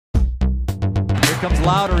comes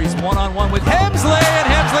Louder. He's one-on-one with Hemsley, and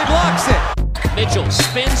Hemsley blocks it. Mitchell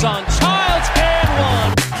spins on Childs and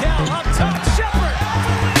one. Cal up top, Shepard.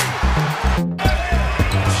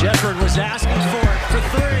 Shepard was asking for it for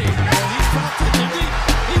three. Well, he felt it, didn't he?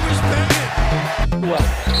 He was begging. Well,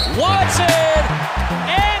 Watson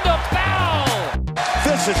and a foul.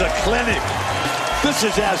 This is a clinic. This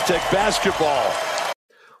is Aztec basketball.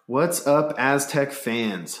 What's up, Aztec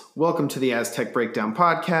fans? Welcome to the Aztec Breakdown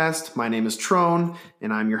Podcast. My name is Trone,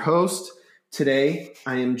 and I'm your host. Today,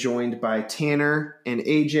 I am joined by Tanner and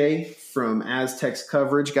AJ from Aztecs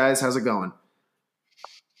Coverage. Guys, how's it going?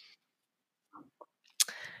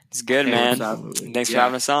 It's good, man. Thanks for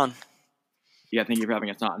having us on. Yeah, thank you for having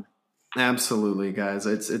us on. Absolutely, guys.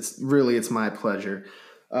 It's my pleasure.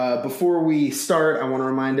 Before we start, I want to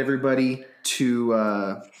remind everybody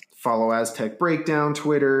to follow Aztec Breakdown,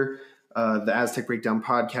 Twitter, the Aztec Breakdown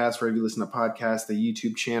Podcast, wherever you listen to podcasts, the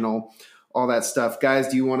YouTube channel, all that stuff. Guys,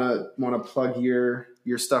 do you want to plug your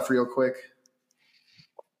stuff real quick?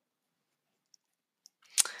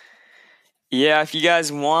 Yeah, if you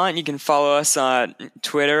guys want, you can follow us on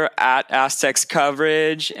Twitter at Aztecs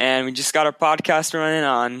Coverage, and we just got our podcast running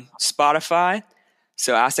on Spotify,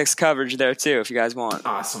 so Aztecs Coverage there too if you guys want.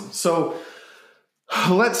 Awesome. So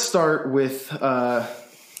let's start with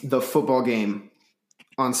the football game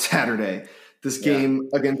on Saturday. This game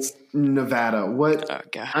against Nevada.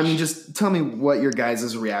 Just tell me what your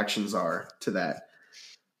guys' reactions are to that.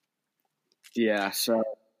 Yeah, so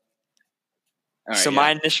my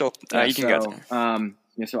initial you can go.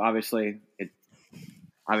 So obviously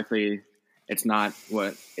it's not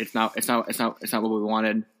what we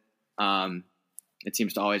wanted. It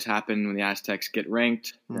seems to always happen when the Aztecs get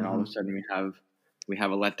ranked, and all of a sudden we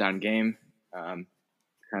have a letdown game.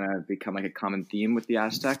 Kind of become like a common theme with the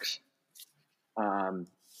Aztecs.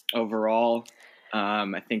 Overall,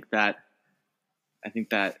 I think that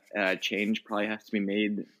change probably has to be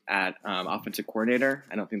made at offensive coordinator.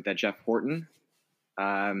 I don't think that Jeff Horton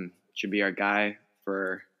should be our guy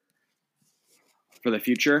for the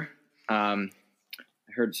future. I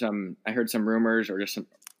heard some rumors or just some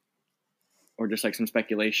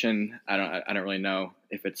speculation. I don't really know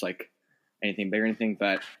if it's like anything big or anything,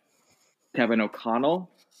 but Kevin O'Connell,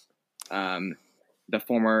 the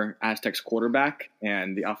former Aztecs quarterback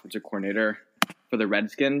and the offensive coordinator for the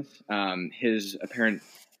Redskins,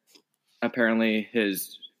 apparently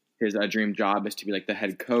his dream job is to be like the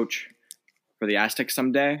head coach for the Aztecs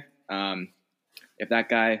someday. If that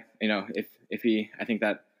guy, if he, I think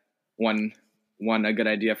that one a good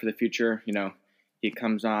idea for the future. He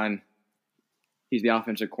comes on, he's the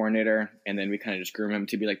offensive coordinator, and then we kind of just groom him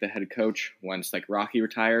to be like the head coach once like Rocky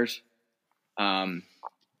retires.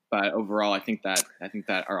 But overall, I think that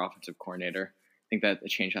our offensive coordinator, I think that a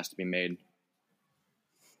change has to be made.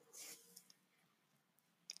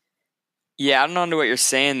 Yeah, I don't know what you're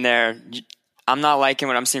saying there. I'm not liking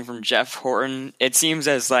what I'm seeing from Jeff Horton. It seems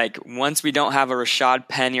as like once we don't have a Rashad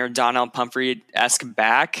Penny or Donnell Pumphrey-esque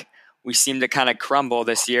back, we seem to kind of crumble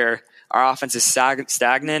this year. Our offense is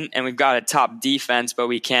stagnant, and we've got a top defense, but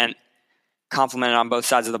we can't complement it on both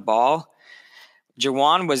sides of the ball.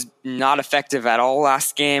 Jawan was not effective at all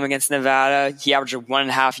last game against Nevada. He averaged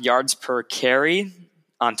 1.5 yards per carry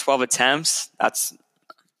on 12 attempts. That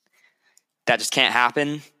just can't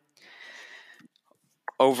happen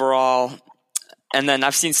overall. And then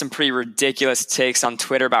I've seen some pretty ridiculous takes on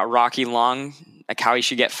Twitter about Rocky Long, like how he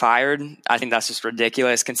should get fired. I think that's just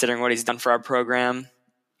ridiculous considering what he's done for our program.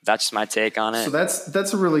 That's just my take on it. So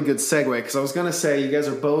that's a really good segue, because I was going to say you guys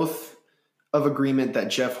are both of agreement that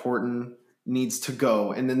Jeff Horton needs to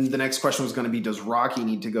go. And then the next question was going to be, does Rocky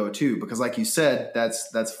need to go too? Because like you said,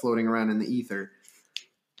 that's floating around in the ether.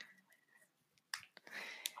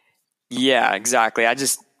 Yeah, exactly.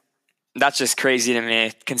 That's just crazy to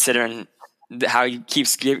me, considering how he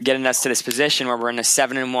keeps getting us to this position where we're in a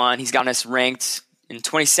 7-1. He's gotten us ranked. In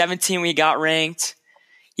 2017, we got ranked.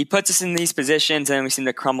 He puts us in these positions, and we seem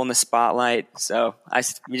to crumble in the spotlight. So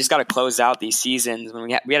we just got to close out these seasons.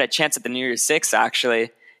 When we had a chance at the New Year's Six, actually,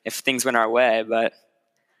 if things went our way, but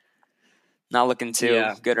not looking too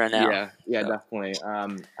good right now. Yeah, definitely.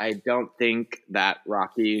 I don't think that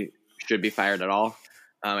Rocky should be fired at all.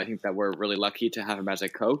 I think that we're really lucky to have him as a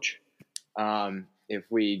coach. If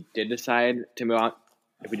we did decide to move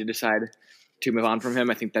on from him,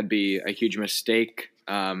 I think that'd be a huge mistake.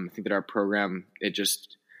 I think that our program,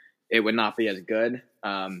 it would not be as good.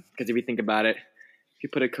 Because if you think about it, if you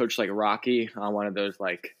put a coach like Rocky on one of those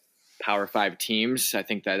like Power 5 teams, I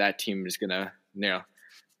think that team is gonna,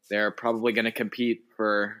 they're probably gonna compete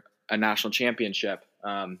for a national championship. We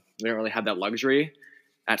don't really have that luxury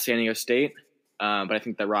at San Diego State, but I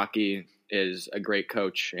think that Rocky is a great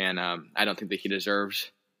coach, and I don't think that he deserves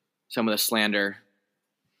some of the slander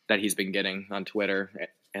that he's been getting on Twitter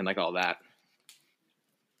and like all that.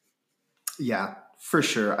 Yeah, for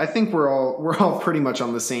sure. I think we're all pretty much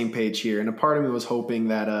on the same page here, and a part of me was hoping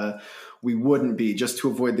that we wouldn't be, just to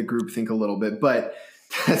avoid the groupthink a little bit, but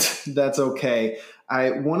that's okay.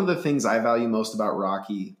 One of the things I value most about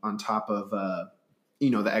Rocky, on top of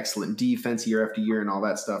the excellent defense year after year and all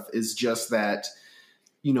that stuff, is just that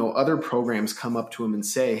other programs come up to him and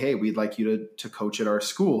say, "Hey, we'd like you to coach at our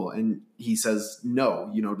school," and he says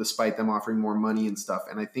no, despite them offering more money and stuff.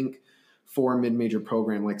 And I think for a mid-major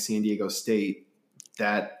program like San Diego State,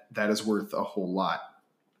 that is worth a whole lot.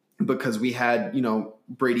 Because we had,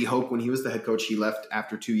 Brady Hoke, when he was the head coach, he left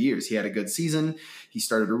after 2 years. He had a good season. He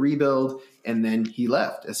started a rebuild, and then he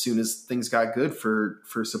left as soon as things got good for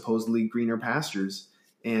supposedly greener pastures.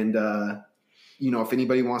 And, if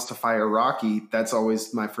anybody wants to fire Rocky, that's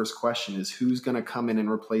always my first question is who's going to come in and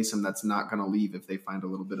replace him that's not going to leave if they find a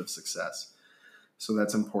little bit of success. So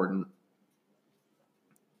that's important.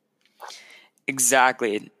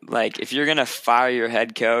 Exactly. Like, if you're going to fire your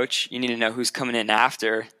head coach, you need to know who's coming in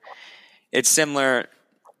after. It's similar.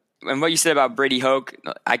 And what you said about Brady Hoke,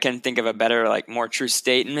 I can think of a better, more true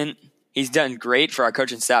statement. He's done great for our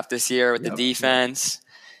coaching staff this year with the defense.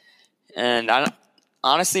 And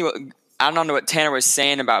honestly, I don't know what Tanner was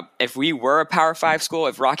saying about if we were a Power 5 school,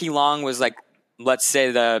 if Rocky Long was let's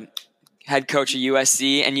say the head coach of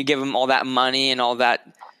USC, and you give him all that money and all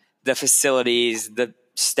that, the facilities, the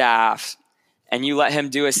staff, and you let him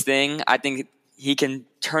do his thing, I think he can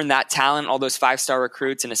turn that talent, all those 5-star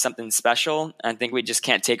recruits, into something special. I think we just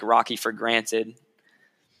can't take Rocky for granted.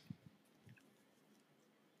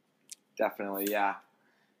 Definitely, yeah.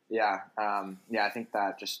 I think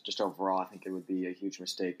that just overall, I think it would be a huge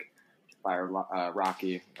mistake to fire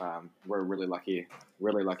Rocky. We're really lucky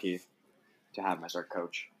to have him as our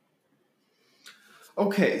coach.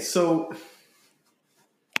 Okay, so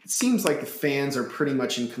it seems like the fans are pretty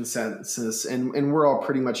much in consensus, and we're all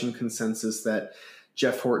pretty much in consensus that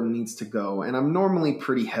Jeff Horton needs to go. And I'm normally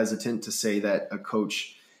pretty hesitant to say that a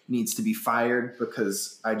coach needs to be fired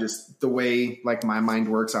because the way my mind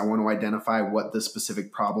works, I want to identify what the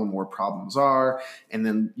specific problem or problems are, and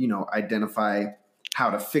then, identify how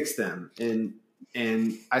to fix them.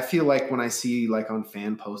 And I feel like when I see on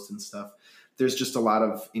fan posts and stuff, there's just a lot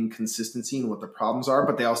of inconsistency in what the problems are,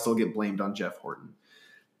 but they all still get blamed on Jeff Horton.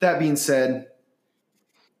 That being said,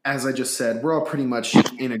 as I just said, we're all pretty much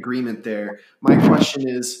in agreement there. My question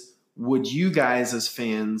is, would you guys as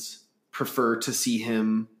fans prefer to see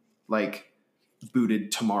him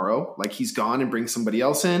booted tomorrow, he's gone, and bring somebody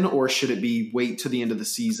else in, or should it be wait to the end of the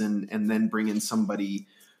season and then bring in somebody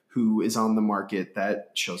who is on the market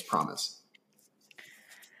that shows promise?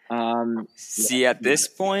 At this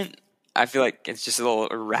point, I feel like it's just a little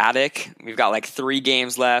erratic. We've got 3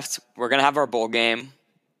 games left. We're going to have our bowl game.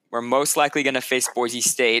 We're most likely going to face Boise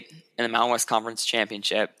State in the Mountain West Conference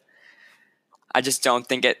Championship. I just don't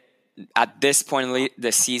think at this point in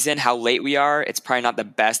the season, how late we are, it's probably not the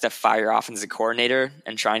best to fire your offensive coordinator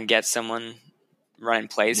and try and get someone running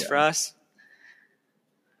plays for us.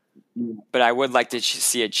 But I would like to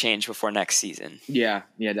see a change before next season. Yeah,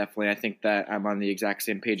 definitely. I think that I'm on the exact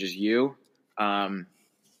same page as you. Firing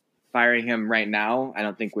him right now, I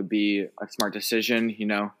don't think would be a smart decision.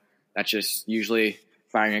 That's just usually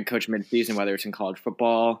firing a coach mid-season, whether it's in college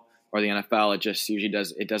football or the NFL. It just usually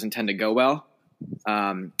doesn't tend to go well.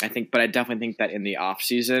 But I definitely think that in the off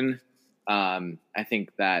season, I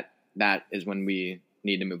think that is when we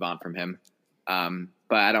need to move on from him.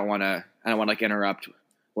 But I don't want to interrupt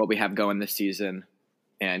what we have going this season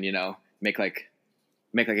and, make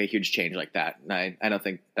a huge change like that. And I don't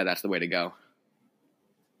think that that's the way to go.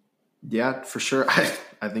 Yeah, for sure.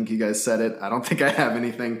 I think you guys said it. I don't think I have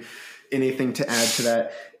anything to add to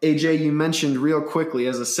that. AJ, you mentioned real quickly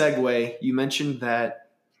as a segue, you mentioned that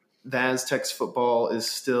the Aztecs football is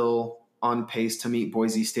still on pace to meet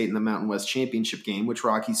Boise State in the Mountain West Championship game, which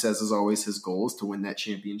Rocky says is always his goal, is to win that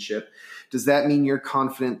championship. Does that mean you're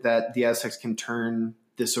confident that the Aztecs can turn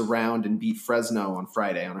this around and beat Fresno on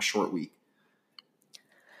Friday on a short week?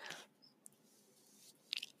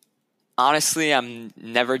 Honestly, I'm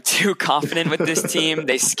never too confident with this team.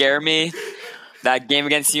 They scare me. That game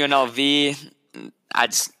against UNLV,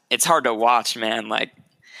 it's hard to watch, man.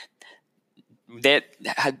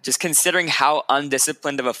 Just considering how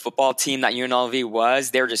undisciplined of a football team that UNLV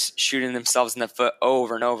was, they were just shooting themselves in the foot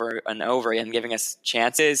over and over and over again, giving us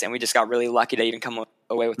chances, and we just got really lucky to even come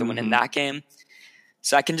away with the win in that game.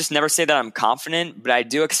 So I can just never say that I'm confident, but I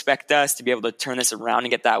do expect us to be able to turn this around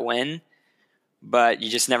and get that win. But you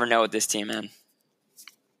just never know with this team, man.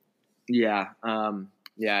 Yeah.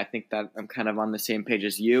 I think that I'm kind of on the same page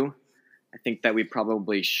as you. I think that we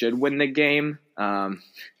probably should win the game. But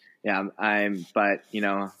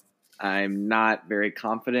I'm not very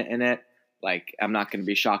confident in it. Like, I'm not going to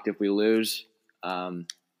be shocked if we lose. It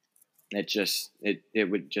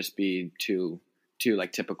would just be too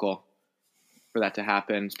like typical for that to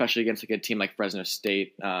happen, especially against like a team like Fresno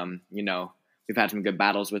State. We've had some good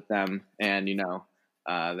battles with them, and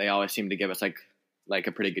they always seem to give us like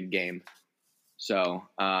a pretty good game. So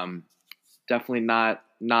definitely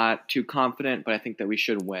not too confident, but I think that we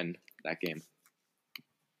should win that game.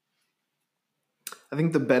 I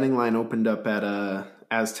think the betting line opened up at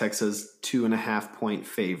Aztecs as 2.5-point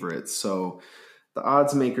favorites. So the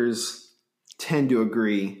odds makers tend to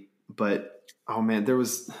agree, but oh man, there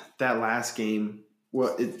was that last game.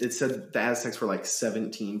 Well, it said the Aztecs were like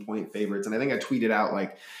 17-point favorites, and I think I tweeted out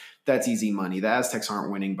like, that's easy money. The Aztecs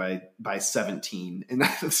aren't winning by 17. And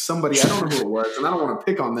somebody, I don't know who it was, and I don't want to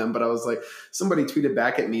pick on them, but I was like, somebody tweeted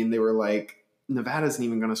back at me and they were like, Nevada isn't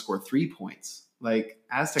even going to score 3 points. Like,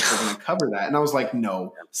 Aztecs are going to cover that. And I was like,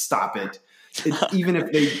 no, stop it. Even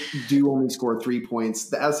if they do only score 3 points,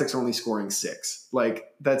 the Aztecs are only scoring 6.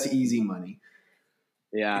 Like, that's easy money.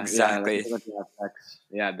 Yeah, exactly.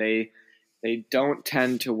 Yeah, they don't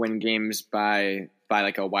tend to win games by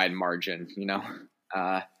like a wide margin,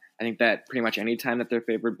 I think that pretty much any time that they're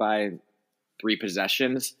favored by 3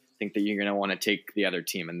 possessions, I think that you're going to want to take the other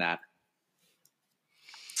team in that.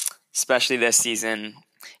 Especially this season.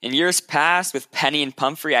 In years past with Penny and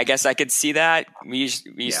Pumphrey, I guess I could see that. We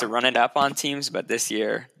used to run it up on teams, but this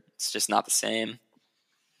year it's just not the same.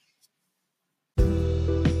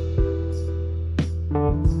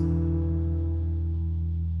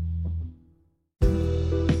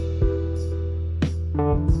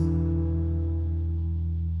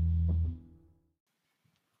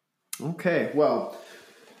 Okay, well,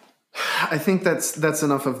 I think that's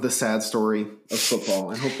enough of the sad story of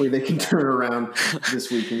football, and hopefully they can turn around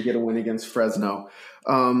this week and get a win against Fresno.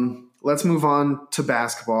 Let's move on to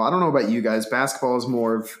basketball. I don't know about you guys. Basketball is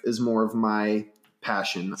more of my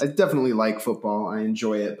passion. I definitely like football. I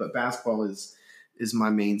enjoy it, but basketball is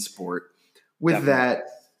my main sport. With that,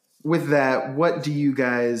 what do you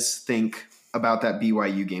guys think about that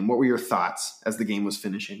BYU game? What were your thoughts as the game was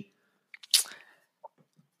finishing?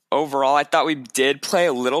 Overall, I thought we did play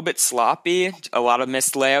a little bit sloppy, a lot of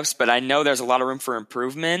missed layups, but I know there's a lot of room for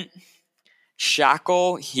improvement.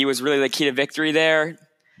 Shackle, he was really the key to victory there.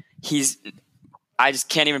 I just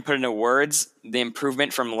can't even put into words the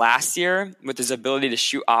improvement from last year with his ability to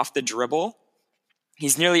shoot off the dribble.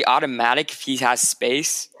 He's nearly automatic if he has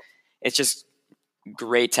space. It's just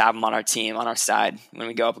great to have him on our team, on our side, when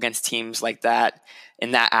we go up against teams like that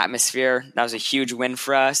in that atmosphere. That was a huge win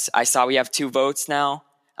for us. I saw we have 2 votes now.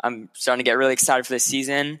 I'm starting to get really excited for this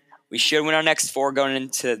season. We should win our next 4 going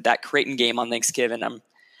into that Creighton game on Thanksgiving. I'm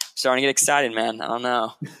starting to get excited, man. I don't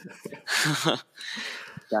know.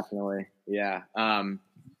 Definitely. Yeah.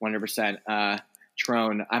 100%.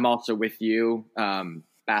 Trone, I'm also with you.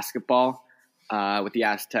 Basketball, with the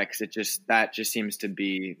Aztecs, that just seems to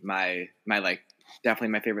be my definitely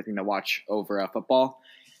my favorite thing to watch over football.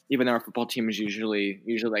 Even though our football team is usually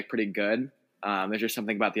like pretty good. There's just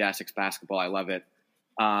something about the Aztecs basketball. I love it.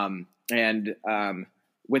 And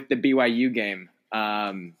with the BYU game,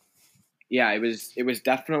 it was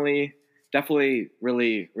definitely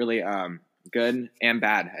really, really good and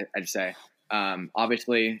bad, I'd say.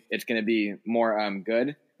 Obviously, it's going to be more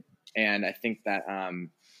good, and I think that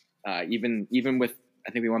even with,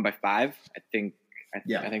 I think we won by 5. I think that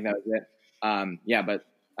was it. But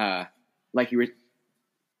like you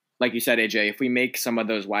said, AJ, if we make some of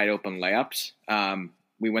those wide open layups,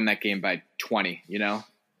 we win that game by 20,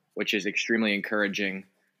 which is extremely encouraging.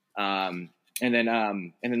 And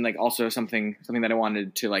then like also something that I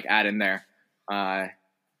wanted to like add in there,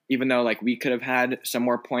 even though like we could have had some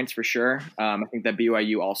more points for sure. I think that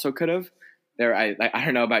BYU also could have. I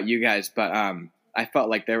don't know about you guys, but I felt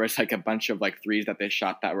like there was like a bunch of like threes that they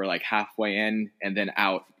shot that were like halfway in and then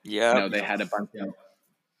out. Yeah, they had a bunch of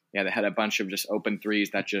they had a bunch of just open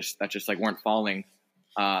threes that just like weren't falling.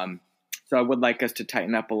 So I would like us to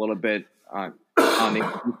tighten up a little bit on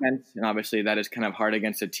the defense, and obviously that is kind of hard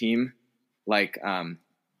against a team like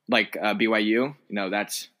BYU.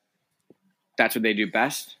 That's what they do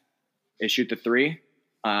best, is shoot the 3.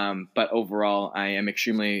 But overall, I am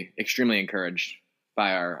extremely encouraged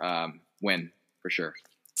by our win for sure.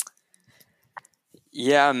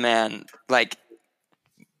 Yeah, man. Like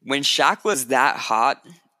when Shaq was that hot,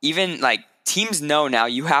 even like teams know now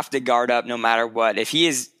you have to guard up no matter what. If he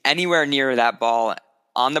is anywhere near that ball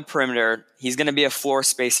on the perimeter, he's going to be a floor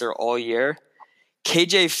spacer all year.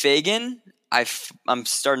 KJ Fagan, I'm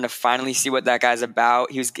starting to finally see what that guy's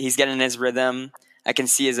about. He's getting his rhythm. I can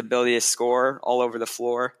see his ability to score all over the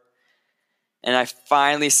floor. And I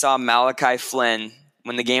finally saw Malachi Flynn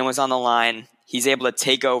when the game was on the line. He's able to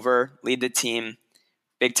take over, lead the team,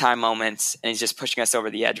 big time moments, and he's just pushing us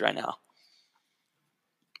over the edge right now.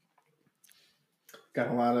 Got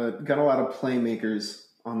a lot of playmakers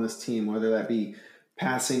on this team, whether that be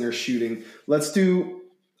passing or shooting. Let's do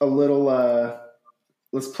a little.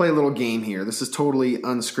 Let's play a little game here. This is totally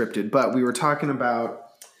unscripted, but we were talking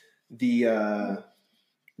about the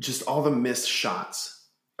just all the missed shots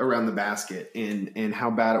around the basket and how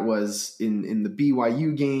bad it was in the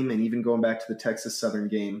BYU game and even going back to the Texas Southern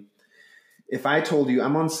game. If I told you,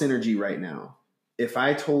 I'm on Synergy right now. If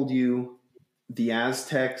I told you the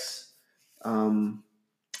Aztecs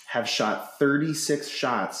have shot 36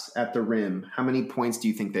 shots at the rim, how many points do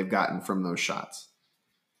you think they've gotten from those shots?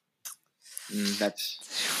 That's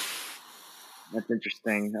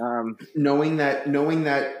interesting. Knowing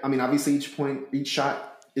that, I mean, obviously each shot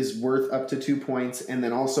is worth up to 2 points. And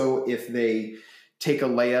then also if they take a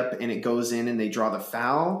layup and it goes in and they draw the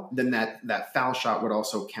foul, then that foul shot would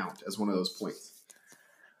also count as one of those points.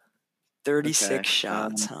 36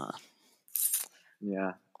 shots, huh?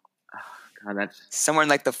 Yeah. God, that's somewhere in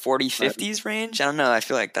like the 40, 50s range. I don't know. I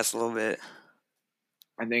feel like that's a little bit.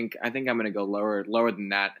 I think I'm going to go lower than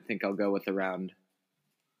that. I think I'll go with around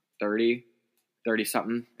 30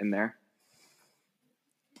 something in there.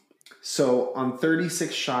 So on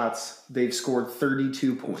 36 shots, they've scored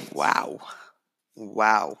 32 points. Wow.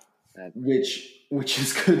 Which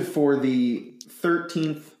is good for the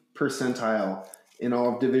 13th percentile in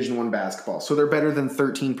all of Division I basketball. So they're better than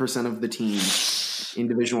 13% of the teams in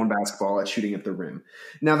Division I basketball at shooting at the rim.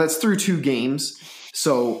 Now that's through 2 games,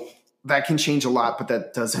 so that can change a lot, but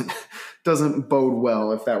that doesn't bode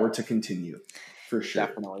well if that were to continue, for sure.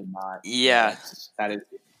 Definitely not. Yeah.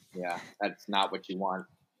 That's not what you want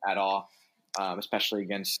at all, especially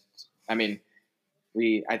against. I mean,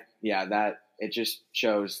 that it just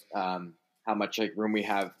shows how much room we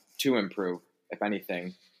have to improve, if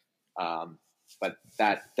anything. But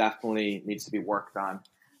that definitely needs to be worked on.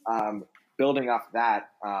 Building off that,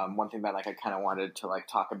 one thing that I kind of wanted to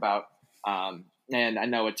talk about, and I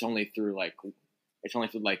know it's only through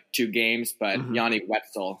 2 games, but Yanni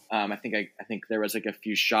Wetzel, I think there was a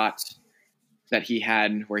few shots that he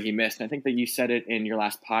had where he missed. And I think that you said it in your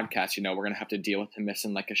last podcast. We're going to have to deal with him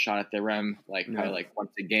missing a shot at the rim, probably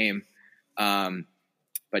once a game.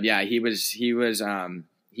 But yeah, he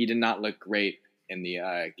did not look great in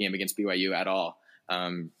the game against BYU at all.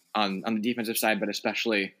 On the defensive side, but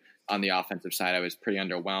especially on the offensive side, I was pretty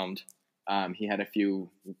underwhelmed. He had a few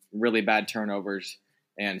really bad turnovers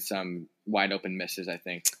and some wide open misses, I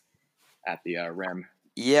think, at the rim.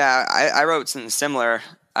 Yeah, I wrote something similar.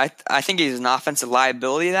 I think he's an offensive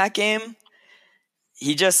liability that game.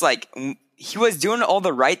 He just he was doing all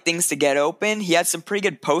the right things to get open. He had some pretty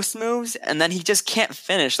good post moves, and then he just can't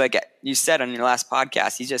finish. Like you said on your last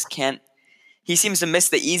podcast, he just can't. He seems to miss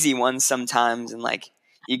the easy ones sometimes, and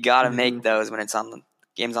you got to make those when it's on the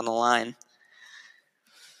game's on the line.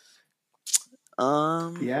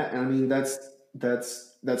 Yeah, I mean that's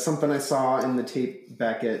something I saw in the tape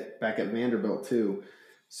back at Vanderbilt too.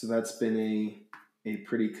 So that's been a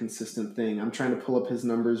pretty consistent thing. I'm trying to pull up his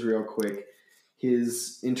numbers real quick.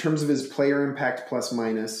 In terms of his player impact plus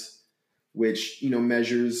minus, which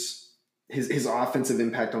measures his offensive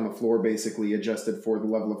impact on the floor, basically adjusted for the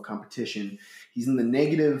level of competition. He's in the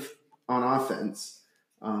negative on offense,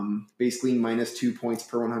 basically minus 2 points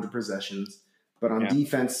per 100 possessions. But on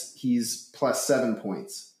defense, he's plus 7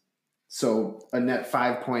 points. So a net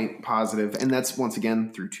 5-point positive. And that's, once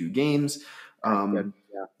again, through 2 games.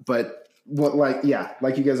 But like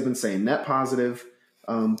you guys have been saying, net positive,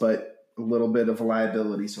 but a little bit of a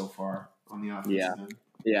liability so far on the offensive end.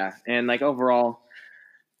 Yeah. And overall,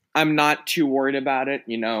 I'm not too worried about it.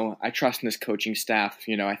 I trust in his coaching staff.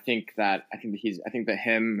 I think that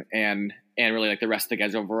him and really the rest of the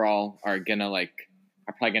guys overall are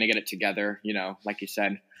probably gonna get it together. Like you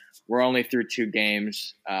said, we're only through 2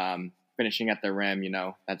 games, finishing at the rim.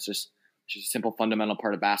 That's just a simple fundamental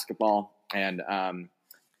part of basketball. And I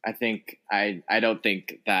don't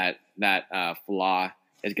think that flaw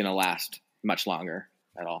is gonna last much longer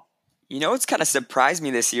at all. What's kind of surprised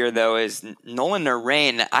me this year, though, is Nolan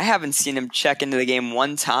Narain. I haven't seen him check into the game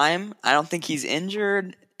one time. I don't think he's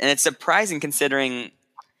injured. And it's surprising considering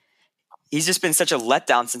he's just been such a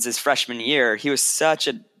letdown since his freshman year. He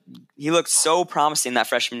looked so promising that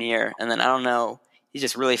freshman year. And then, I don't know, he's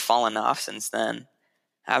just really fallen off since then.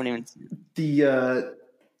 I haven't even...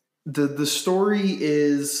 The story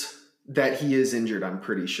is that he is injured. I'm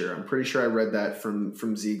pretty sure. I read that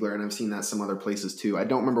from Ziegler, and I've seen that some other places too. I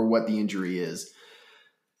don't remember what the injury is,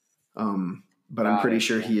 but I'm pretty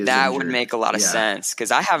sure he is. That injured. would make a lot of sense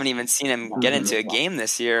because I haven't even seen him get into a game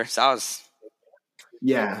this year. So I was.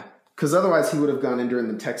 Yeah, because otherwise he would have gone in during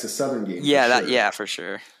the Texas Southern game. Yeah, for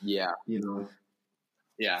sure. Yeah,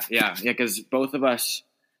 Yeah, because both of us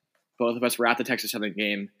were at the Texas Southern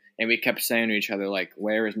game, and we kept saying to each other, like,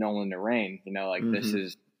 "Where is Nolan Durain?"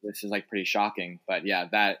 This is like pretty shocking. But yeah,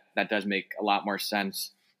 that does make a lot more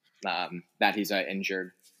sense that he's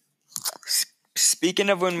injured. Speaking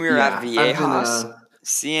of when we were at Viejas,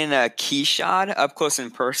 seeing Keyshawn up close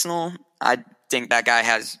and personal, I think that guy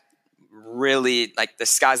has really, like, the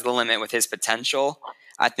sky's the limit with his potential.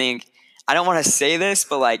 I don't want to say this,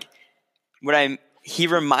 but like he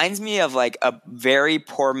reminds me of like a very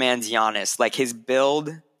poor man's Giannis. Like his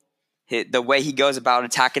build, the way he goes about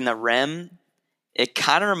attacking the rim, it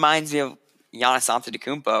kind of reminds me of Giannis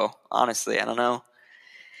Antetokounmpo. Honestly, I don't know.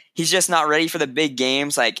 He's just not ready for the big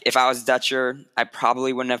games. Like if I was Dutcher, I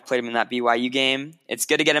probably wouldn't have played him in that BYU game. It's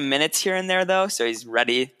good to get him minutes here and there though, so he's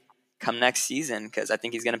ready come next season because I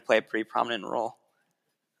think he's going to play a pretty prominent role.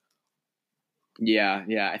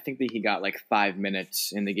 Yeah. I think that he got like 5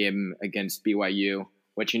 minutes in the game against BYU,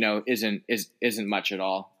 which isn't much at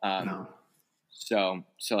all. No. So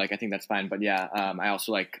like I think that's fine. But yeah, I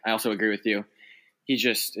also agree with you. He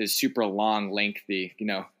just is super long, lengthy.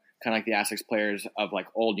 Kind of like the Aztecs players of like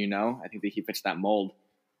old. I think that he fits that mold.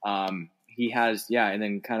 He has and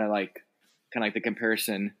then kind of like the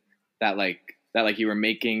comparison that you were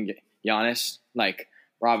making Giannis. Like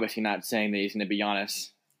we're obviously not saying that he's going to be Giannis.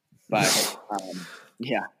 But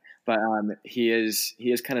he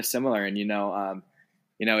is kind of similar, and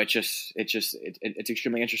it's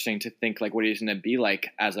extremely interesting to think like what he's going to be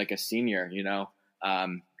like as like a senior,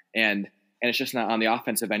 and it's just not on the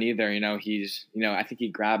offensive end either. He's I think he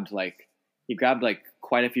grabbed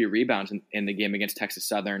quite a few rebounds in the game against Texas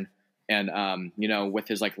Southern, and with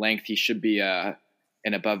his like length, he should be an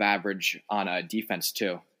above average on a defense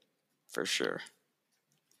too, for sure.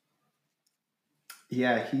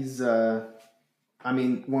 Yeah, he's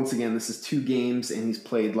once again, this is 2 games and he's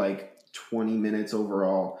played like 20 minutes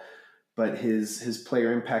overall, but his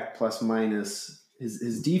player impact plus minus,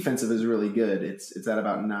 his defensive is really good. It's at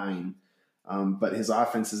about 9. But his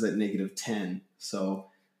offense is at -10. So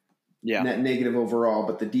net negative overall,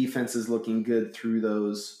 but the defense is looking good through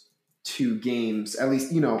those 2 games, at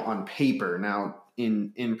least, on paper. Now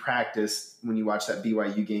in practice, when you watch that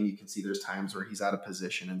BYU game, you can see there's times where he's out of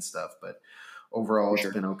position and stuff, but overall, it's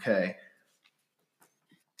been okay.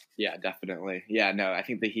 Yeah, definitely. Yeah, no, I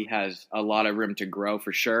think that he has a lot of room to grow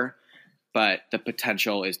for sure, but the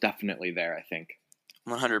potential is definitely there, I think.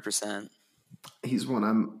 100%. He's one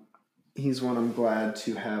I'm glad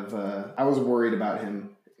to have. I was worried about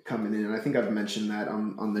him coming in, and I think I've mentioned that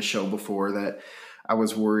on the show before, that I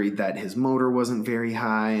was worried that his motor wasn't very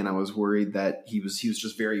high, and I was worried that he was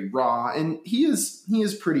just very raw, and he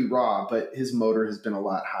is pretty raw, but his motor has been a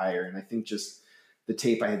lot higher, and I think just the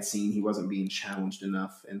tape I had seen, he wasn't being challenged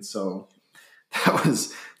enough, and so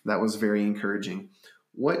that was very encouraging.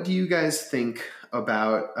 What do you guys think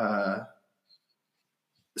about?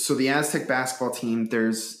 So the Aztec basketball team,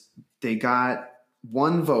 they got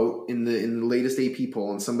 1 vote in the latest AP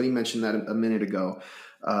poll, and somebody mentioned that a minute ago.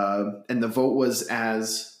 And the vote was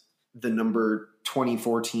as the number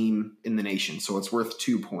 24 team in the nation, so it's worth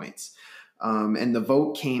 2 points. And the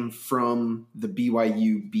vote came from the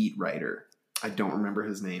BYU beat writer. I don't remember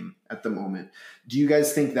his name at the moment. Do you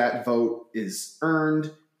guys think that vote is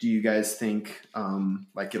earned? Do you guys think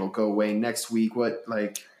it'll go away next week? What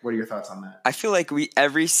are your thoughts on that? I feel like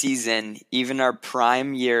every season, even our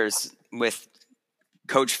prime years with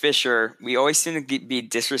Coach Fisher, we always seem to be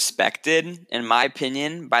disrespected, in my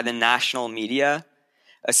opinion, by the national media,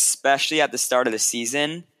 especially at the start of the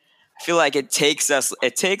season. I feel like it takes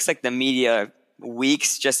like the media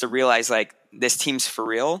weeks just to realize like this team's for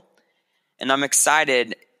real. And I'm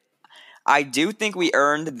excited. I do think we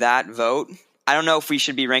earned that vote. I don't know if we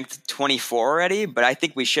should be ranked 24 already, but I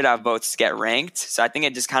think we should have votes get ranked. So I think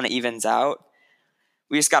it just kind of evens out.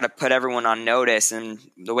 We just got to put everyone on notice. And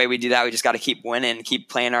the way we do that, we just got to keep winning, keep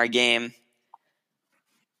playing our game.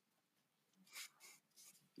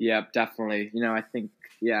 Yeah, definitely. I think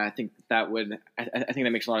that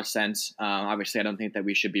makes a lot of sense. Obviously, I don't think that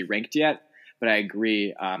we should be ranked yet, but I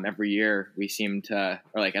agree. Every year we seem to,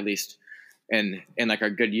 or like at least in like our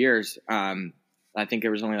good years, I think it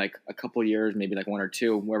was only like a couple years, maybe like 1 or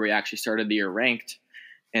 2, where we actually started the year ranked,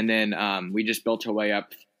 and then we just built our way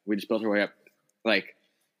up. Like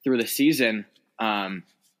through the season,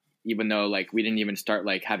 even though like we didn't even start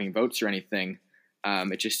like having votes or anything.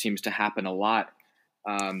 It just seems to happen a lot.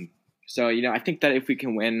 So, I think that if we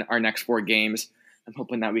can win our next 4 games, I'm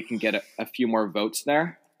hoping that we can get a few more votes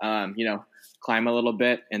there, climb a little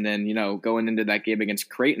bit. And then, going into that game against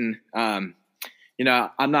Creighton, I'm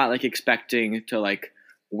not like expecting to like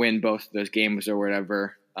win both of those games or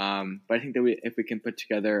whatever. But I think that if we can put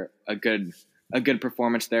together a good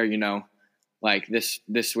performance there, like this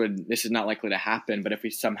is not likely to happen. But if we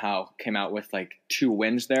somehow came out with like 2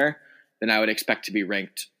 wins there, then I would expect to be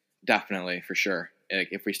ranked definitely for sure. Like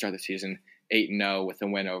if we start the season 8-0 with a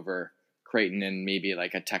win over Creighton and maybe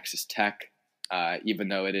like a Texas Tech, even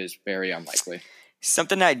though it is very unlikely.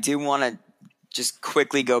 Something I do want to just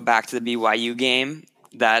quickly go back to the BYU game,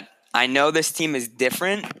 that I know this team is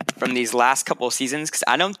different from these last couple of seasons, because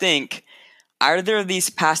I don't think either of these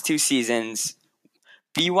past 2 seasons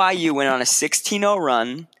BYU went on a 16-0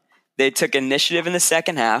 run. They took initiative in the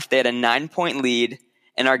second half. They had a 9-point lead,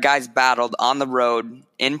 and our guys battled on the road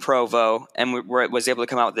in Provo and was able to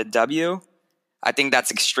come out with a W. I think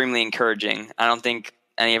that's extremely encouraging. I don't think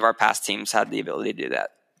any of our past teams had the ability to do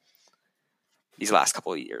that these last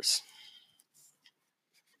couple of years.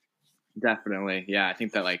 Definitely. Yeah. I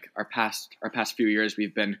think that like our past few years,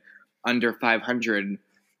 we've been under 500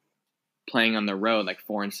 playing on the road, like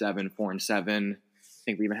 4-7. I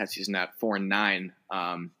think we even had a season at 4-9.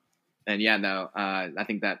 And yeah, no, I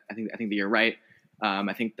think that you're right.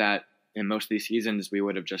 I think that in most of these seasons, we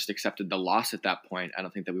would have just accepted the loss at that point. I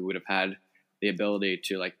don't think that we would have had the ability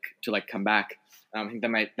to come back. I think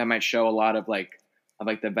that might show a lot of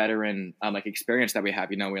the veteran experience that we have.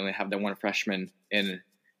 We only have the one freshman in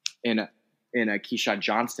Keyshawn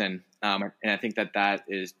Johnson, and I think that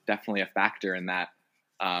is definitely a factor in that,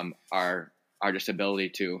 our just ability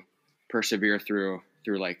to persevere through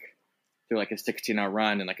like a 16-0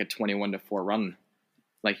 run and like a 21-4 run,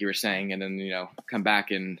 like you were saying, and then come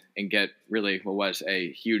back and get really what was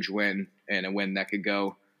a huge win, and a win that could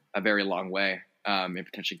go a very long way, and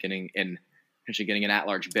potentially getting an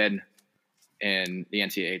at-large bid in the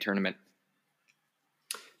NCAA tournament.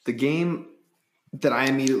 The game that I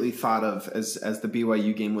immediately thought of as the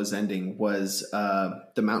BYU game was ending was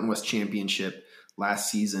the Mountain West Championship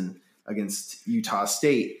last season against Utah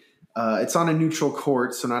State. It's on a neutral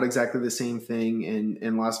court, so not exactly the same thing,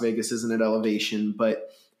 and Las Vegas isn't at elevation, but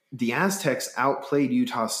the Aztecs outplayed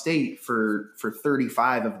Utah State for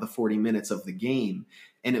 35 of the 40 minutes of the game,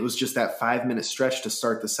 and it was just that 5-minute stretch to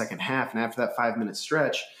start the second half, and after that 5-minute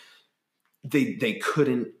stretch, they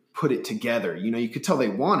couldn't put it together. You could tell they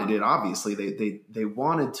wanted it, obviously. They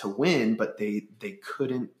wanted to win, but they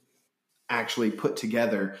couldn't actually put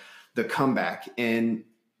together the comeback. And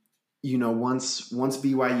once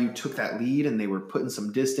BYU took that lead and they were putting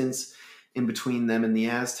some distance in between them and the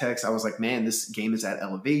Aztecs, I was like, man, this game is at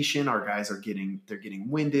elevation. Our guys they're getting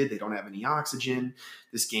winded. They don't have any oxygen.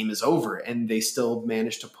 This game is over. And they still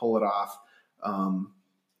managed to pull it off.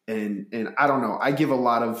 And I don't know. I give a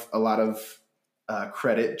lot of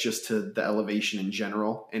credit just to the elevation in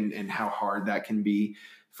general and how hard that can be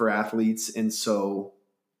for athletes. And so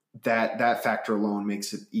that factor alone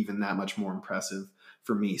makes it even that much more impressive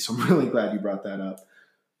for me. So I'm really glad you brought that up.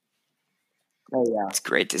 Oh yeah, it's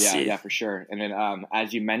great to see. Yeah, for sure. And then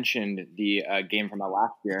as you mentioned, the game from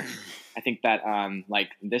last year, I think that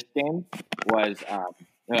this game was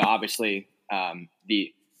obviously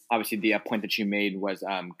the point that you made was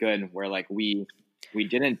good, where like we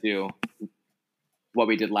didn't do what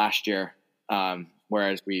we did last year,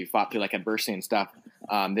 whereas we fought through like adversity and stuff.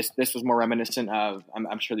 This was more reminiscent of,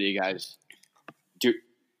 I'm sure that you guys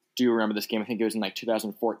do remember this game. I think it was in like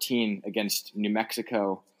 2014 against New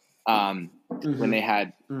Mexico, when they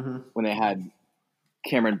had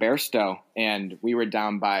Cameron Bairstow, and we were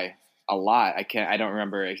down by a lot. I don't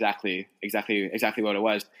remember exactly what it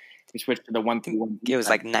was. We switched to the 1-3-1. It was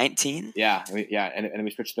like 19. Yeah, and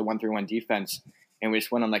we switched to the 1-3-1 defense, and we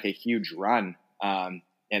just went on like a huge run. And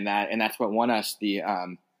that's what won us the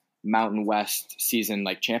Mountain West season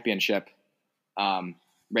championship,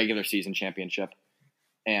 regular season championship.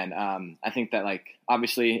 And I think that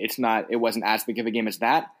obviously it wasn't as big of a game as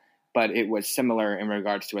that, but it was similar in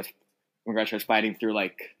regards to us fighting through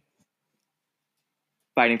a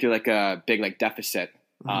big deficit.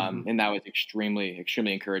 And that was extremely,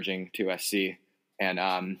 extremely encouraging to us see.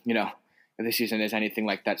 And if this season is anything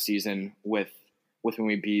like that season with when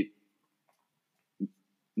we beat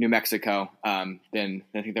New Mexico, then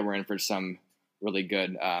I think that we're in for some really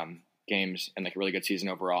good games and a really good season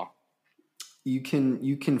overall. You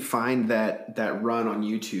can find that run on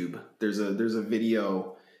YouTube. There's a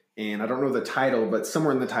video, and I don't know the title, but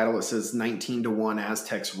somewhere in the title it says 19-1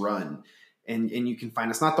 Aztecs run. and you can find,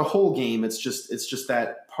 it's not the whole game. It's just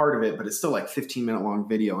that part of it, but it's still like 15-minute long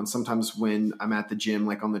video. And sometimes when I'm at the gym,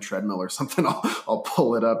 like on the treadmill or something, I'll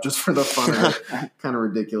pull it up just for the fun of it. Kind of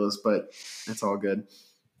ridiculous, but it's all good.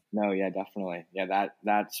 No, yeah, definitely. Yeah,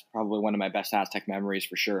 that's probably one of my best Aztec memories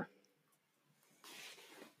for sure.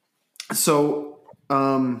 So,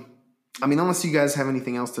 unless you guys have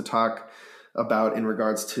anything else to talk about in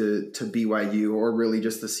regards to BYU or really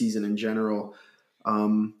just the season in general,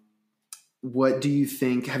 what do you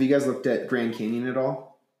think? Have you guys looked at Grand Canyon at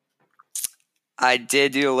all? I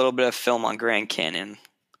did do a little bit of film on Grand Canyon.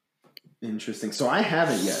 Interesting. So I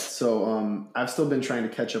haven't yet. So I've still been trying to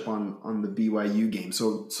catch up on the BYU game.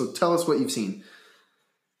 So tell us what you've seen.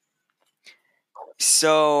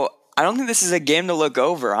 So I don't think this is a game to look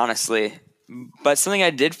over, honestly. But something I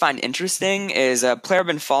did find interesting is a player I've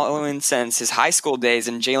been following since his high school days,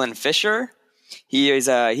 and Jalen Fisher. He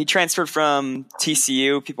transferred from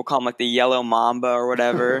TCU. People call him like the Yellow Mamba or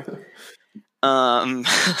whatever.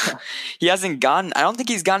 He hasn't gotten. I don't think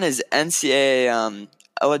he's gotten his NCAA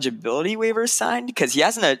eligibility waiver signed because he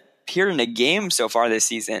hasn't appeared in a game so far this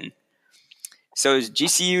season. So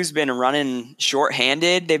GCU's been running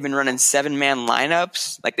shorthanded. They've been running 7-man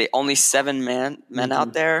lineups, like they only 7 men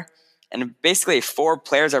out there, and basically 4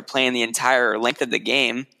 players are playing the entire length of the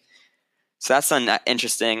game. So that's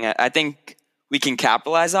interesting. I think we can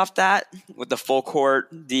capitalize off that with the full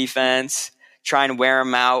court defense. Try and wear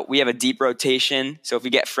them out. We have a deep rotation, so if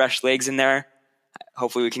we get fresh legs in there,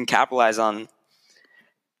 hopefully we can capitalize on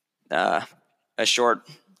a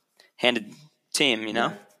short-handed team. You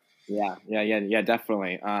know. Yeah,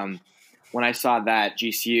 definitely. When I saw that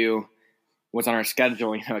GCU was on our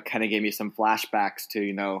schedule, it kind of gave me some flashbacks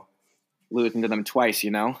to losing to them twice.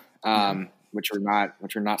 Which were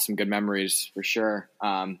not some good memories for sure.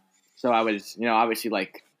 So I was, obviously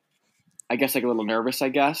I guess a little nervous,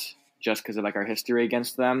 just because of our history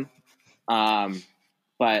against them.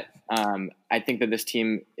 But I think that this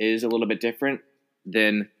team is a little bit different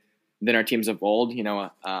than our teams of old.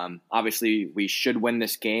 Obviously we should win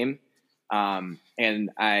this game. And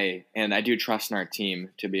I do trust in our team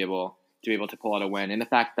to be able to pull out a win. And the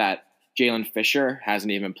fact that Jalen Fisher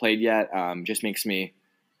hasn't even played yet just makes me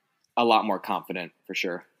a lot more confident for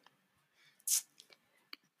sure.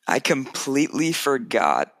 I completely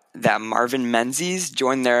forgot that Marvin Menzies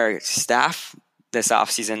joined their staff this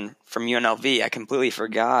offseason from UNLV. I completely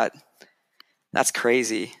forgot. That's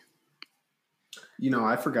crazy.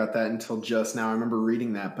 I forgot that until just now. I remember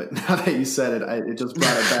reading that, but now that you said it, it just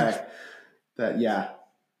brought it back.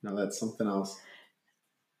 That's something else.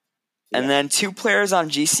 And then 2 players on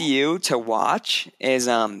GCU to watch is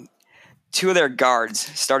 2 of their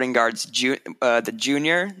starting guards, the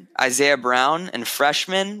junior Isaiah Brown and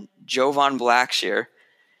freshman Jovan Blackshear.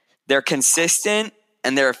 They're consistent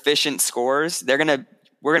and they're efficient scorers. We're gonna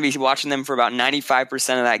be watching them for about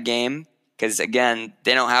 95% of that game because again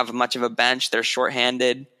they don't have much of a bench. They're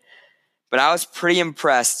shorthanded. But I was pretty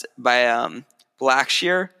impressed by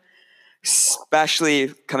Blackshear,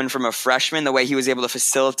 especially coming from a freshman. The way he was able to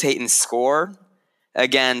facilitate and score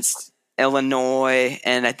against Illinois,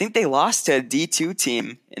 and I think they lost to a D2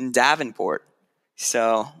 team in Davenport.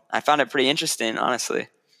 So I found it pretty interesting, honestly.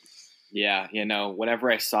 Yeah,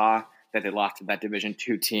 whenever I saw that they lost to that Division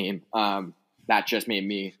II team, that just made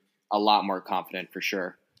me a lot more confident for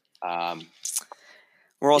sure.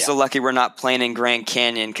 We're also lucky we're not playing in Grand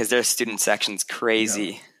Canyon because their student section's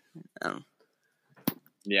crazy.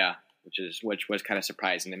 Yeah, which was kind of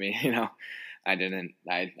surprising to me.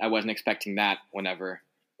 I wasn't expecting that whenever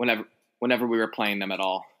we were playing them at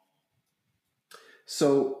all.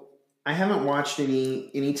 So I haven't watched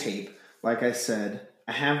any tape. Like I said,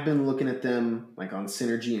 I have been looking at them on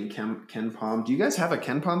Synergy and KenPom. Do you guys have a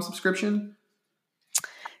KenPom subscription?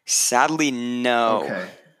 Sadly, no. Okay.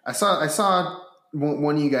 I saw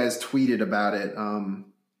one of you guys tweeted about it,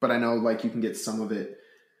 but I know you can get some of it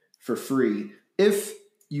for free. If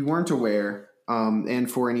you weren't aware,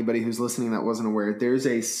 and for anybody who's listening that wasn't aware, there's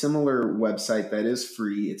a similar website that is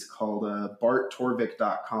free. It's called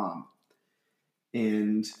barttorvik.com.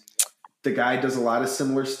 And the guy does a lot of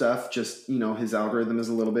similar stuff, just, his algorithm is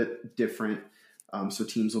a little bit different. So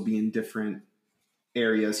teams will be in different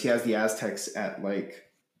areas. He has the Aztecs at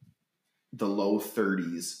the low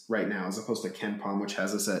 30s right now, as opposed to KenPom, which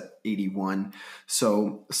has us at 81.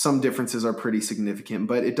 So some differences are pretty significant,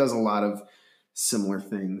 but it does a lot of similar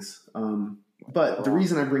things. But the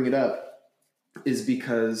reason I bring it up is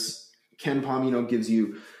because KenPom,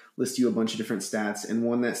 lists you a bunch of different stats. And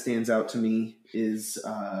one that stands out to me is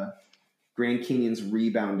Grand Canyon's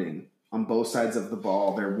rebounding on both sides of the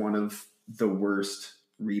ball. They're one of the worst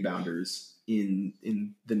rebounders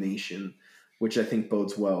in the nation. which I think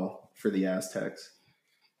bodes well for the Aztecs.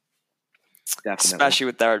 Definitely. Especially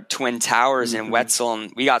with our twin towers and Wetzel,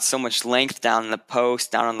 and we got so much length down in the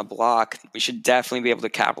post, down on the block. We should definitely be able to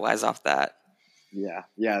capitalize off that. Yeah,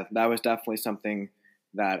 that was definitely something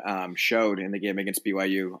that showed in the game against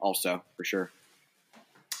BYU also, for sure.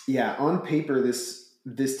 Yeah, on paper,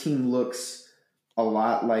 this team looks a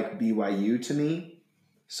lot like BYU to me.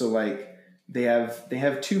 So like they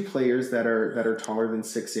have two players that are taller than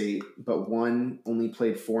 6'8", but one only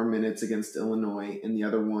played 4 minutes against Illinois, and the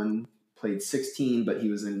other one played 16, but he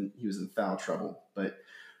was in foul trouble. But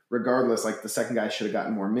regardless, like the second guy should have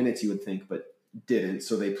gotten more minutes, you would think, but didn't.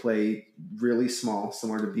 So they play really small,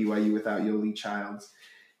 similar to BYU without Yoli Childs.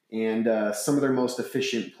 And some of their most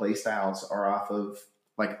efficient play styles are off of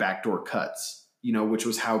like backdoor cuts, which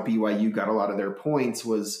was how BYU got a lot of their points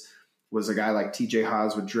was a guy like TJ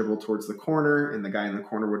Haas would dribble towards the corner and the guy in the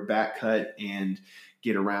corner would back cut and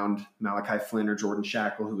get around Malachi Flynn or Jordan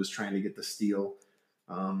Shackle, who was trying to get the steal.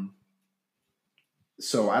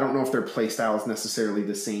 So I don't know if their play style is necessarily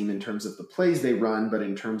the same in terms of the plays they run, but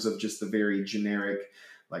in terms of just the very generic,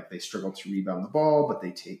 like they struggle to rebound the ball, but they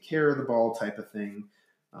take care of the ball type of thing.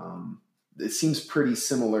 It seems pretty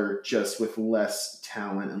similar, just with less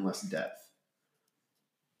talent and less depth.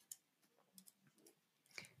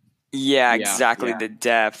 Yeah, exactly. Yeah. The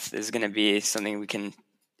depth is going to be something we can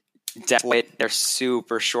definitely. They're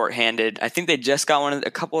super shorthanded. I think they just got a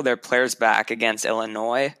couple of their players back against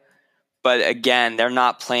Illinois, but again, they're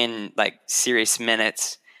not playing like serious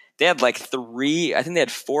minutes. They had like I think they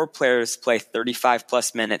had 4 players play 35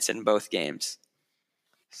 plus minutes in both games.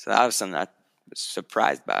 So that was something I was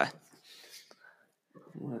surprised by.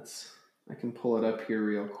 I can pull it up here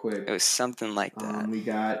real quick. It was something like that. We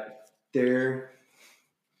got their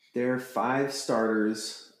 5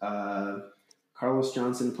 starters. Carlos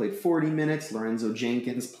Johnson played 40 minutes. Lorenzo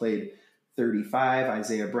Jenkins played 35.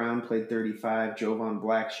 Isaiah Brown played 35. Jovan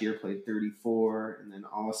Blackshear played 34. And then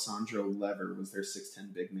Alessandro Lever was their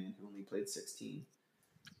 6'10 big man who only played 16.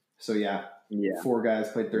 So, yeah. 4 guys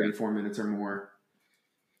played 34 minutes or more.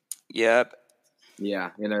 Yep.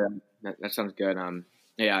 Yeah, that sounds good.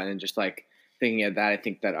 And just like thinking of that, I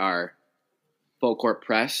think that our full court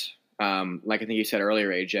press, like I think you said earlier,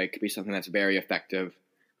 AJ, could be something that's very effective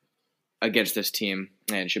against this team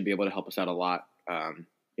and should be able to help us out a lot.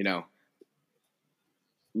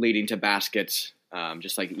 Leading to baskets,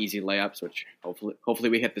 just like easy layups, which hopefully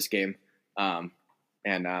we hit this game, and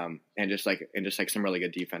just like some really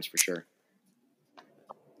good defense for sure.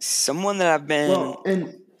 Someone that I've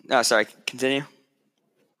been. Sorry, continue.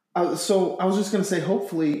 So I was just going to say,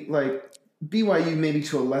 hopefully, like BYU maybe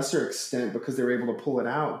to a lesser extent because they were able to pull it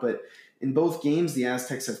out, but in both games the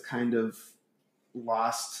Aztecs have kind of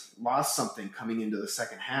lost something coming into the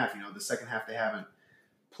second half. The second half they haven't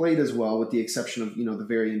played as well, with the exception of the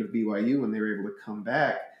very end of BYU when they were able to come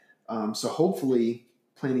back. So hopefully,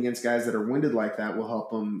 playing against guys that are winded like that will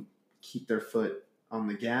help them keep their foot on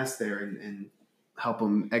the gas there and help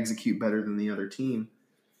them execute better than the other team.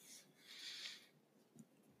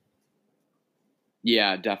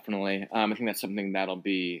 Yeah, definitely. I think that's something that'll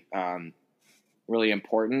be really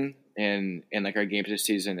important in like our games this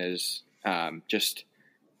season is just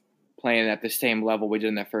playing at the same level we did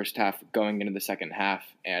in the first half going into the second half.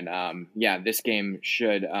 And this game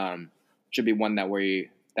should be one that we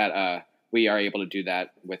are able to do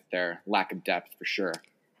that with their lack of depth for sure.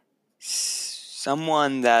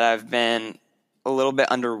 Someone that I've been a little bit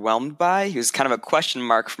underwhelmed by, he was kind of a question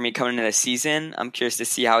mark for me coming into the season. I'm curious to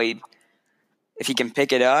see if he can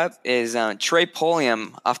pick it up, is Trey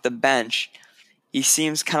Polium off the bench. He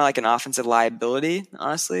seems kind of like an offensive liability,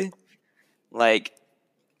 honestly. Like,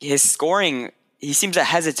 his scoring, he seems to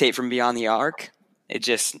hesitate from beyond the arc. It's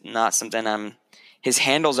just not something his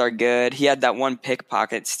handles are good. He had that one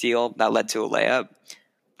pickpocket steal that led to a layup.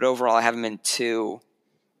 But overall, I haven't been too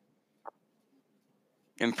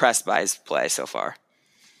impressed by his play so far.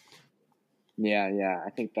 Yeah. I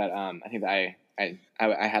think that I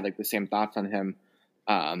had like the same thoughts on him.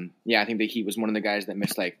 I think that he was one of the guys that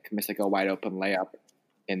missed a wide open layup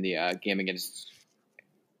in the game against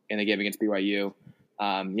BYU.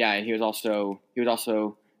 And he was also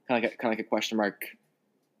kind of like a question mark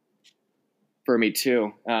for me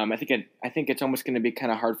too. I think it's almost going to be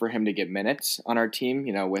kind of hard for him to get minutes on our team.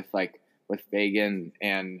 With Fagan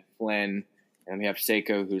and Flynn, and we have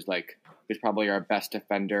Seiko, who's probably our best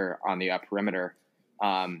defender on the perimeter.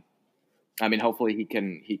 Hopefully he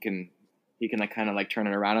can like kind of like turn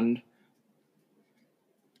it around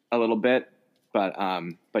a little bit, but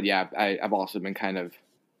I've also been kind of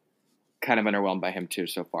underwhelmed by him too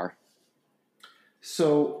so far.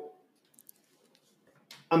 So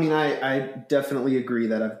I mean, I definitely agree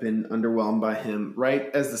that I've been underwhelmed by him. Right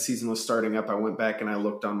as the season was starting up, I went back and I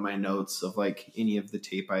looked on my notes of like any of the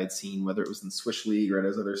tape I had seen, whether it was in Swish League or at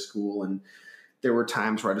his other school, and there were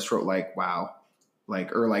times where I just wrote like, wow,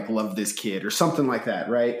 like, or like, love this kid or something like that,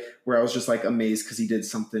 right? Where I was just like amazed because he did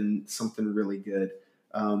something really good.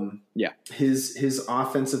 His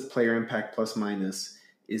offensive player impact plus minus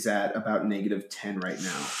is at about -10 right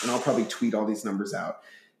now. And I'll probably tweet all these numbers out.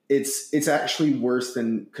 It's actually worse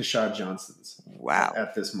than Kashad Johnson's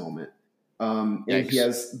at this moment. And he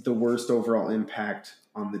has the worst overall impact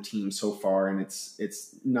on the team so far, and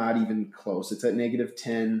it's not even close. It's at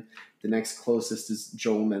 -10. The next closest is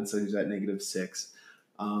Joel Mensah, who's at -6.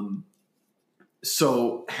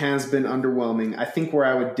 So has been underwhelming. I think where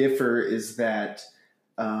I would differ is that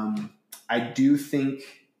I do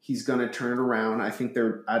think he's going to turn it around. I think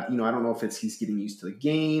I don't know if he's getting used to the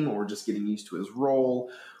game or just getting used to his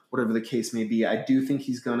role, whatever the case may be. I do think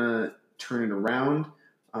he's going to turn it around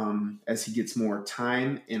as he gets more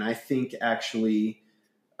time. And I think actually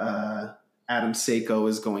Adam Seiko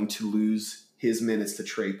is going to lose his minutes to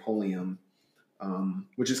Trey Pulliam,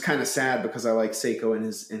 which is kind of sad because I like Seiko and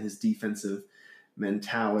his defensive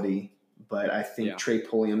mentality. But I think Trey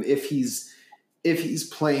Pulliam, if he's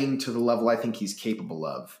playing to the level I think he's capable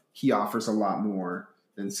of, he offers a lot more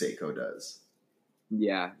than Seiko does.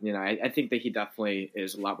 Yeah, I think that he definitely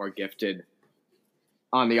is a lot more gifted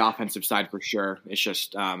on the offensive side for sure. It's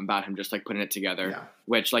just about him just like putting it together,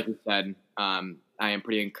 which, like you said, I am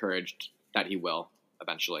pretty encouraged that he will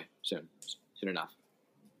eventually soon enough.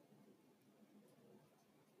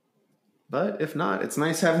 But if not, it's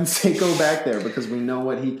nice having Seiko back there because we know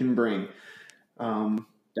what he can bring.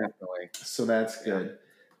 Definitely. So that's good.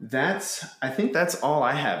 I think that's all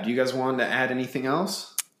I have. Do you guys want to add anything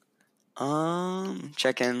else?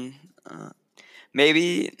 Check in.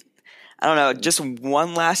 Maybe, I don't know, just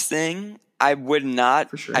one last thing. I would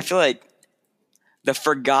not, for sure. I feel like the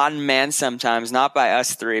forgotten man sometimes, not by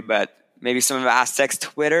us three, but maybe some of Aztecs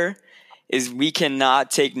Twitter, is we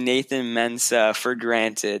cannot take Nathan Mensah for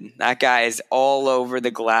granted. That guy is all over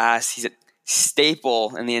the glass. He's a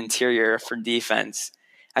staple in the interior for defense.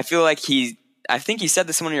 I feel like I think you said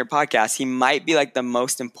this in one of your podcasts, he might be like the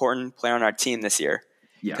most important player on our team this year.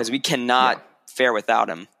 Yeah. Because we cannot fare without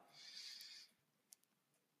him.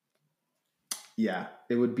 Yeah,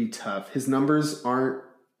 it would be tough. His numbers aren't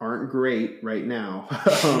great right now.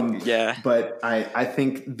 But I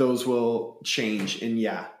think those will change. And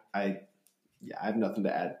I have nothing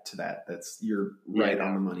to add to that. You're right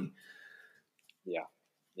on the money.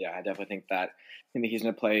 Yeah, I definitely think that. I think he's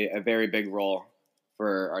going to play a very big role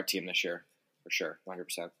for our team this year, for sure,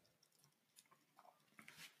 100%.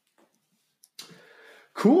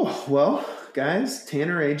 Cool. Well, guys,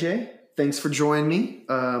 Tanner, AJ, thanks for joining me.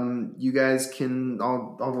 You guys can,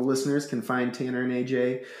 all the listeners can find Tanner and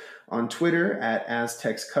AJ on Twitter at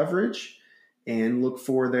Aztecs Coverage, and look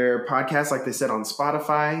for their podcast, like they said, on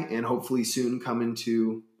Spotify, and hopefully soon come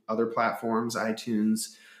into other platforms,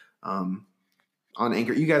 iTunes, on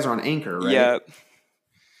Anchor. You guys are on Anchor, right? Yep.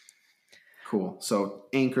 Cool. So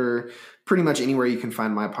Anchor, pretty much anywhere you can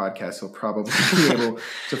find my podcast, you'll probably be able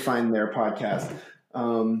to find their podcast.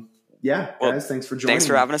 Guys, thanks for joining. Thanks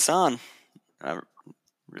for having us on. I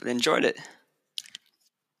really enjoyed it.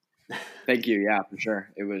 Thank you. Yeah, for sure.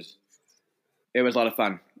 It was a lot of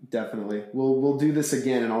fun. Definitely. We'll do this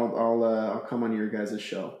again, and I'll come on your guys'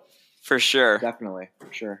 show. For sure. Definitely.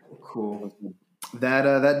 For sure. Cool.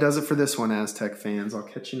 That does it for this one, Aztec fans. I'll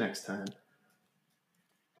catch you next time.